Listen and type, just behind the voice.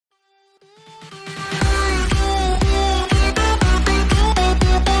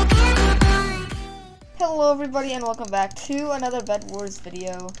everybody, and welcome back to another Bedwars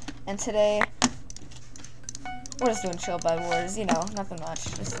video. And today we're just doing chill Bedwars, you know, nothing much,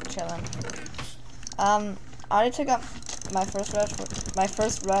 just chilling. I already took up my first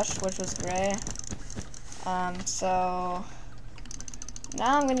rush, which was gray. So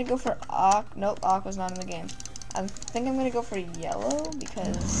now I'm gonna go for Aqu. Nope, Aqu was not in the game. I think I'm gonna go for yellow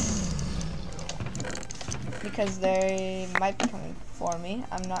because they might be coming for me.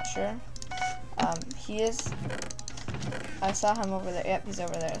 I'm not sure. He is. I saw him over there. Yep, he's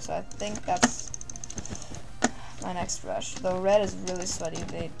over there. So I think that's my next rush. Though red is really sweaty.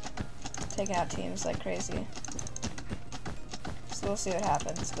 They taking out teams like crazy. So we'll see what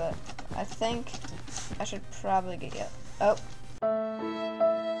happens. But I think I should probably get yellow. Oh.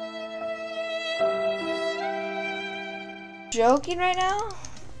 Joking right now?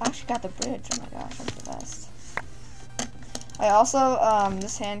 I actually got the bridge. Oh my gosh, I'm the best. I also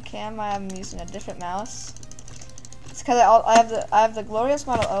this hand cam I'm using a different mouse. It's because I have the Glorious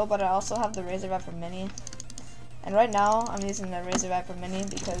Model O, but I also have the Razor Viper Mini. And right now I'm using the Razor Viper Mini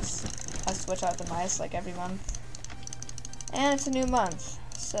because I switch out the mice like every month. And it's a new month,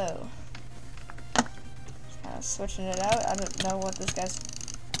 so kind of switching it out. I don't know what this guy's.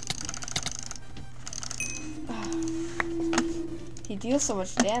 He deals so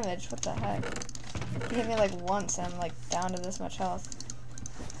much damage. What the heck? He hit me like once and I'm like down to this much health.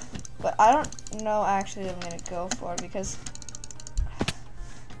 But I don't know actually what I'm gonna go for because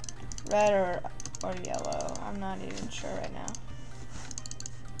red or yellow. I'm not even sure right now.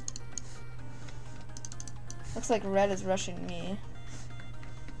 Looks like red is rushing me.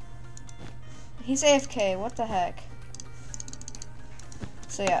 He's AFK, what the heck?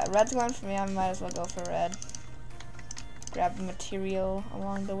 So yeah, red's going for me, I might as well go for red. Grab the material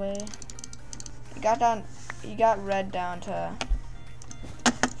along the way. You got red down to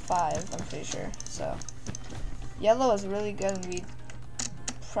 5, I'm pretty sure. So yellow is really good, and we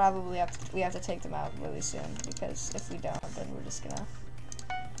probably have to take them out really soon, because if we don't, then we're just gonna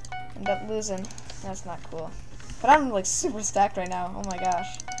end up losing. That's not cool. But I'm like super stacked right now. Oh my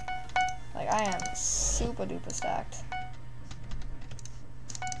gosh, like I am super duper stacked.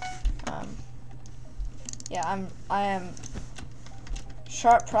 Yeah, I am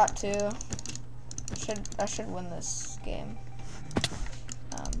sharp prot 2. I should win this game.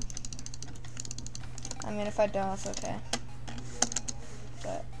 I mean, if I don't, it's okay.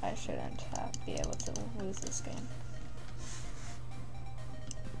 But I shouldn't be able to lose this game.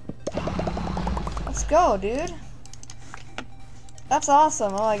 Let's go, dude. That's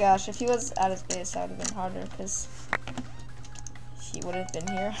awesome. Oh my gosh, if he was at his base, that would have been harder because he would have been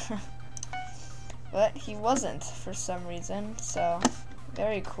here. But he wasn't for some reason, so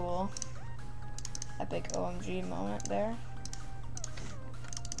very cool. Epic OMG moment there.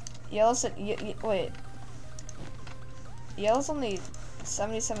 Yellow said, wait. Yellow's only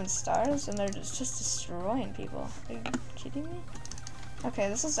 77 stars and they're just destroying people. Are you kidding me? Okay,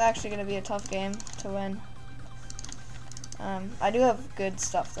 this is actually going to be a tough game to win. I do have good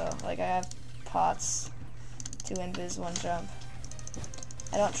stuff though. Like I have pots, 2 invis, 1 jump.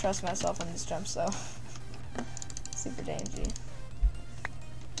 I don't trust myself on these jumps though. Super dangy.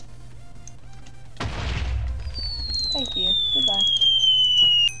 Thank you. Goodbye.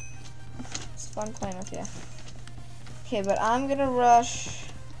 It's fun playing with you. Okay, but I'm gonna rush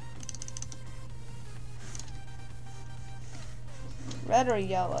red or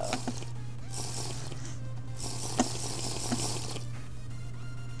yellow.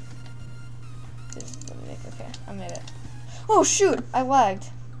 Okay, I made it. Oh shoot! I lagged.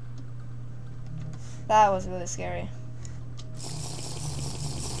 That was really scary.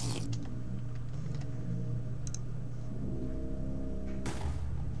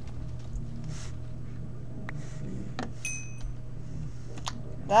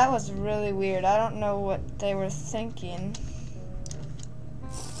 That was really weird. I don't know what they were thinking.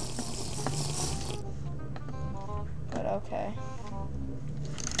 But okay.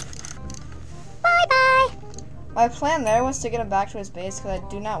 Bye-bye! My plan there was to get him back to his base because I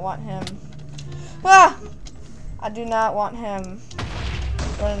do not want him... Ah! I do not want him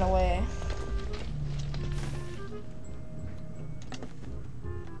running away.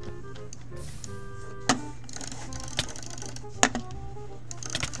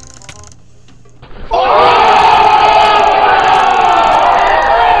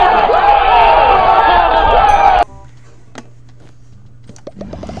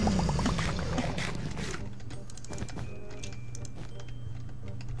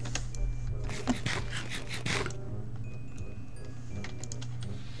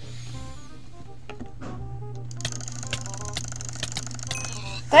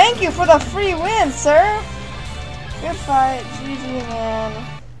 Thank you for the free win, sir! Good fight, GG,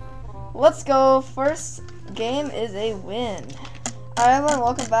 man. Let's go. First game is a win. Alright, everyone,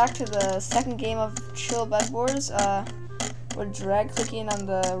 welcome back to the second game of Chill Bedwars. We're drag clicking on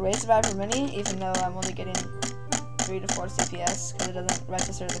the Raid Survivor Mini, even though I'm only getting 3 to 4 CPS because it doesn't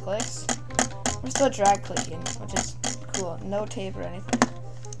register the clicks. We're still drag clicking, which is cool. No tape or anything.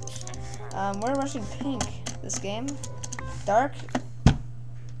 We're rushing pink this game. Dark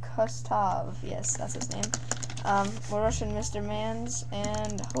Gustav, yes, that's his name. We're rushing Mr. Mans,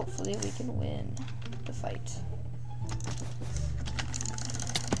 and hopefully we can win the fight.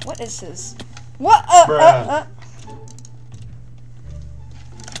 What is his? What?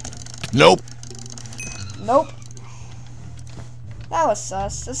 Nope. Nope. That was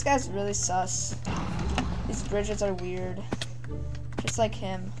sus. This guy's really sus. These bridges are weird. Just like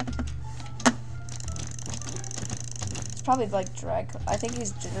him. It's probably like drag. I think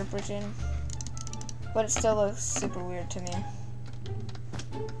he's jitter bridging. But it still looks super weird to me.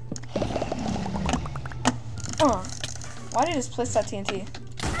 Why did he just place that TNT?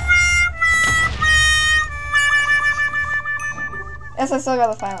 Yes, I still got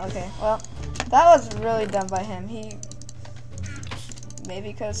the final. Okay, well, that was really dumb by him. He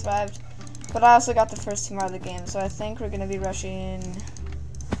maybe could have survived. But I also got the first team out of the game, so I think we're going to be rushing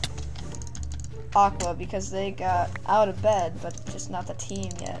Aqua because they got out of bed, but just not the team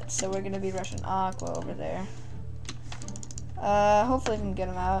yet. So we're going to be rushing Aqua over there. Hopefully we can get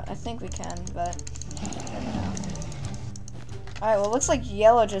him out. I think we can, but I don't know. Alright, well, it looks like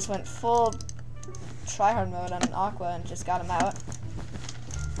Yellow just went full tryhard mode on Aqua and just got him out.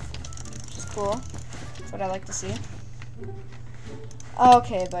 Which is cool. That's what I like to see.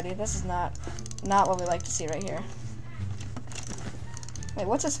 Okay, buddy, this is not what we like to see right here. Wait,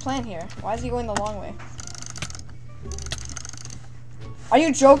 what's his plan here? Why is he going the long way? Are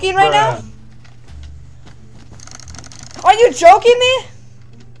you joking right now? Are you joking me?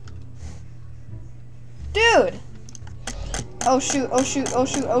 Dude! Oh shoot, oh shoot, oh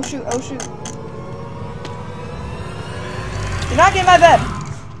shoot, oh shoot, oh shoot. Do not get in my bed!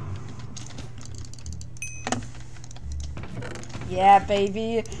 Yeah,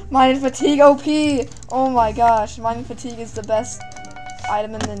 baby. Mining fatigue OP. Oh my gosh, mining fatigue is the best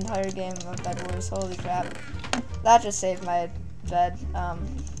item in the entire game of Bedwars. Holy crap. That just saved my bed.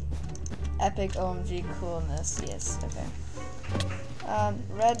 Epic OMG coolness. Yes, okay.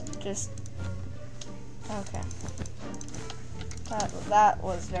 Red just... Okay. That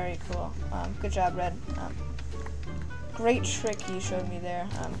was very cool. Good job, Red. Great trick you showed me there.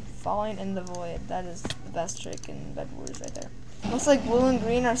 Falling in the void. That is the best trick in Bedwars right there. Looks like blue and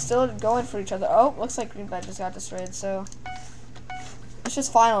green are still going for each other. Oh, looks like green bed just got destroyed, so it's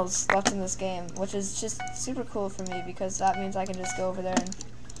just finals left in this game, which is just super cool for me because that means I can just go over there and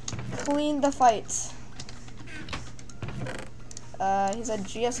clean the fight. He's a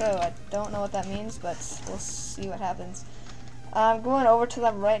GSO. I don't know what that means, but we'll see what happens. I'm going over to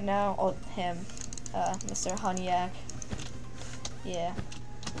them right now. Oh, him. Mr. Honyak. Yeah.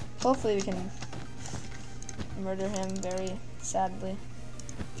 Hopefully we can murder him very sadly.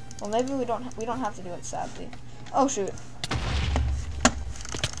 Well, maybe we don't have to do it sadly. Oh shoot.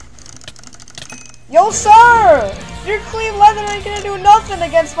 Yo, sir! Your clean leather ain't gonna do nothing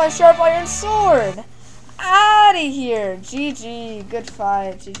against my sharp iron sword! Outta here! GG. Good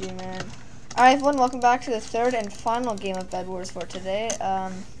fight. GG, man. Alright, everyone, welcome back to the third and final game of Bedwars for today.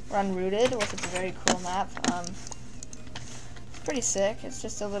 We're on Rooted, which is a very cool map. It's pretty sick. It's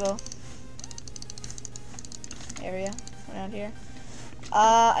just a little area around here.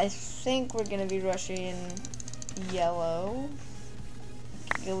 I think we're gonna be rushing Yellow.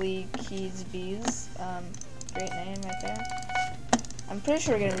 Gilly Keys Bees. Great name right there. I'm pretty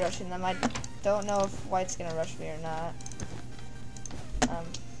sure we're gonna be rushing them. I don't know if White's gonna rush me or not.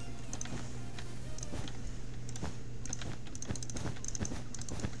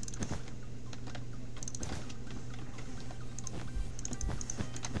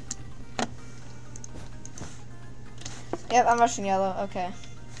 Yep, I'm rushing Yellow. Okay.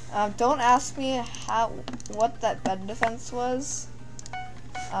 Don't ask me what that bed defense was.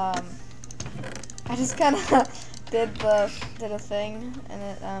 I just kind of did a thing, and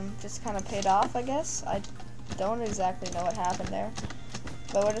it just kind of paid off, I guess. I don't exactly know what happened there,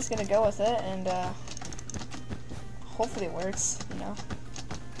 but we're just gonna go with it, and hopefully it works. You know,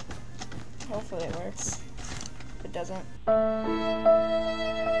 hopefully it works. If it doesn't. I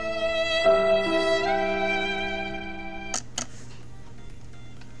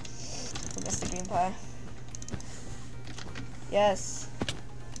missed the green pie. Yes.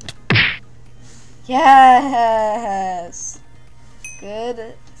 Yes!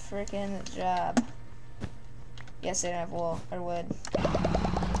 Good freaking job. Yes, they don't have wool or wood.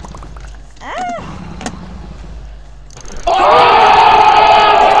 Ah!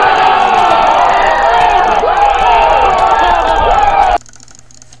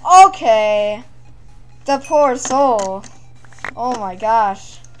 Okay. The poor soul. Oh my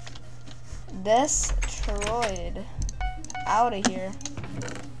gosh. Destroyed. Out of here.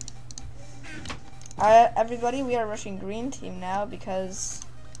 Alright, everybody, we are rushing green team now because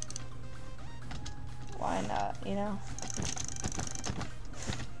why not, you know?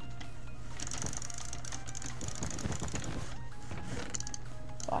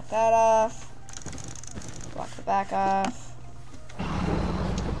 Block that off. Block the back off.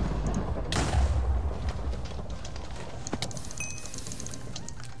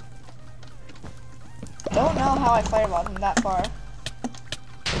 Don't know how I fireballed him that far.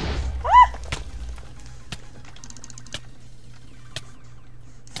 Ah!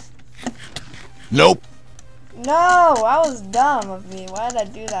 Nope. No, I was dumb of me. Why did I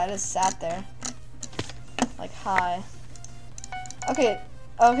do that? I just sat there. Like, hi. Okay,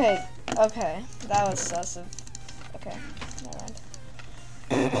 okay, okay. That was sus. Okay, never mind.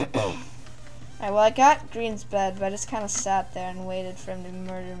 Alright, well, I got Green's bed, but I just kind of sat there and waited for him to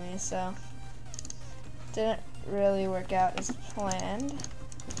murder me, so didn't really work out as planned.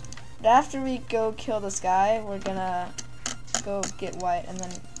 But after we go kill this guy, we're gonna go get white and then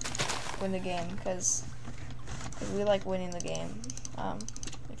win the game, because we like winning the game.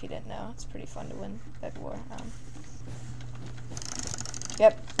 If you didn't know, it's pretty fun to win Bedwars.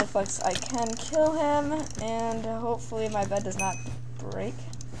 Yep, looks like I can kill him, and hopefully my bed does not break.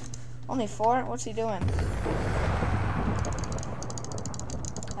 Only 4? What's he doing?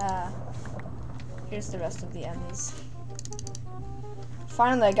 Here's the rest of the enemies.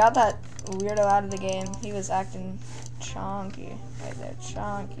 Finally, I got that weirdo out of the game. He was acting chonky right there,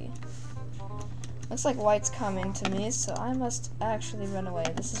 chonky. Looks like white's coming to me, so I must actually run away.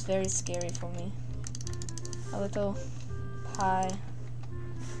 This is very scary for me. A little pie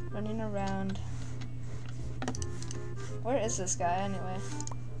running around. Where is this guy anyway?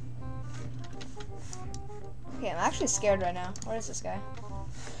 Okay, I'm actually scared right now. Where is this guy?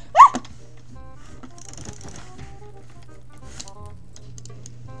 Ah!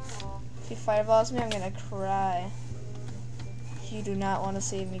 If he fireballs me, I'm gonna cry. You do not want to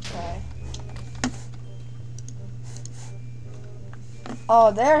see me cry.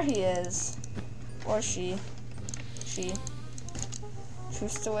 Oh, there he is. Or she. She.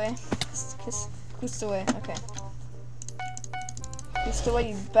 Kustaway. Kustaway. Okay. Kustaway,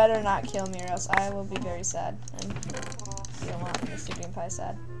 you better not kill me or else I will be very sad. And you don't want Mr. Green Pie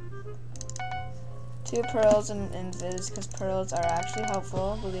sad. 2 pearls and invis, because pearls are actually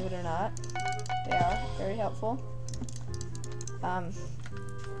helpful, believe it or not. They are very helpful. Iron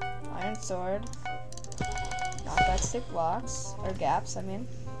sword. Knockback stick blocks, or gaps, I mean.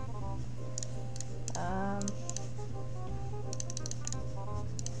 I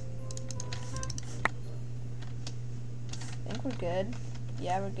think we're good.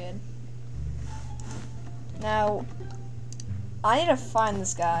 Yeah, we're good. Now, I need to find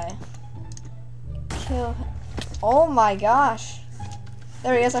this guy. Kill him. Oh my gosh.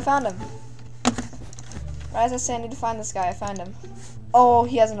 There he is, I found him. Right as I say I need to find this guy, I found him. Oh,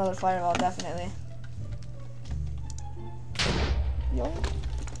 he has another fireball, definitely. Yo.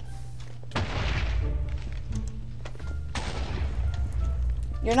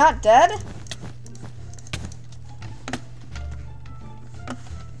 You're not dead?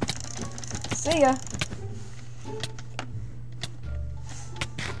 See ya.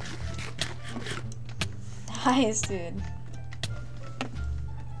 Nice, dude.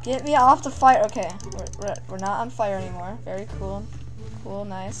 Get me off the fire. Okay, we're not on fire anymore. Very cool. Cool,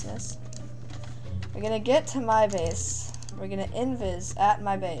 niceness. We're gonna get to my base. We're gonna invis at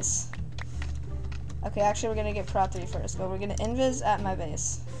my base. Okay, actually we're gonna get Prot 3 first, but we're gonna invis at my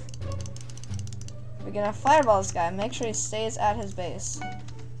base. We're gonna fireball this guy, make sure he stays at his base.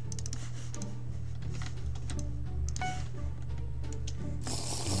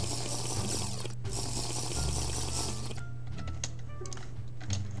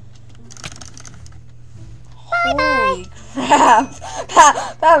 Holy crap!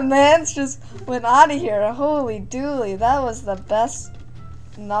 That man's just went out of here. Holy dooly, that was the best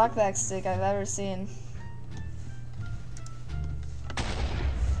knockback stick I've ever seen.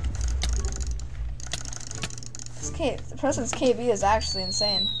 The person's KB is actually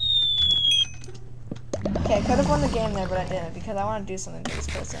insane. Okay, I could have won the game there, but I didn't because I want to do something to this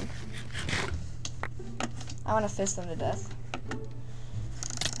person. I want to fist them to death.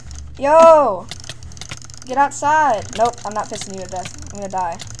 Yo! Get outside! Nope, I'm not fisting you to death. I'm gonna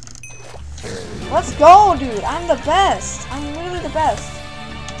die. Let's go, dude. I'm the best. I'm literally the best.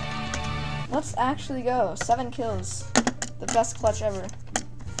 Let's actually go. 7 kills. The best clutch ever.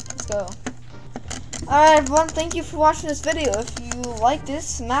 Let's go. Alright, everyone. Thank you for watching this video. If you like this,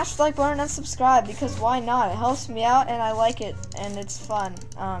 smash the like button and subscribe, because why not? It helps me out and I like it and it's fun.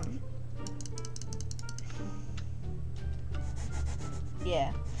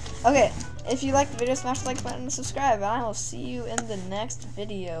 Yeah. Okay. If you like the video, smash the like button and subscribe. And I will see you in the next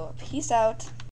video. Peace out.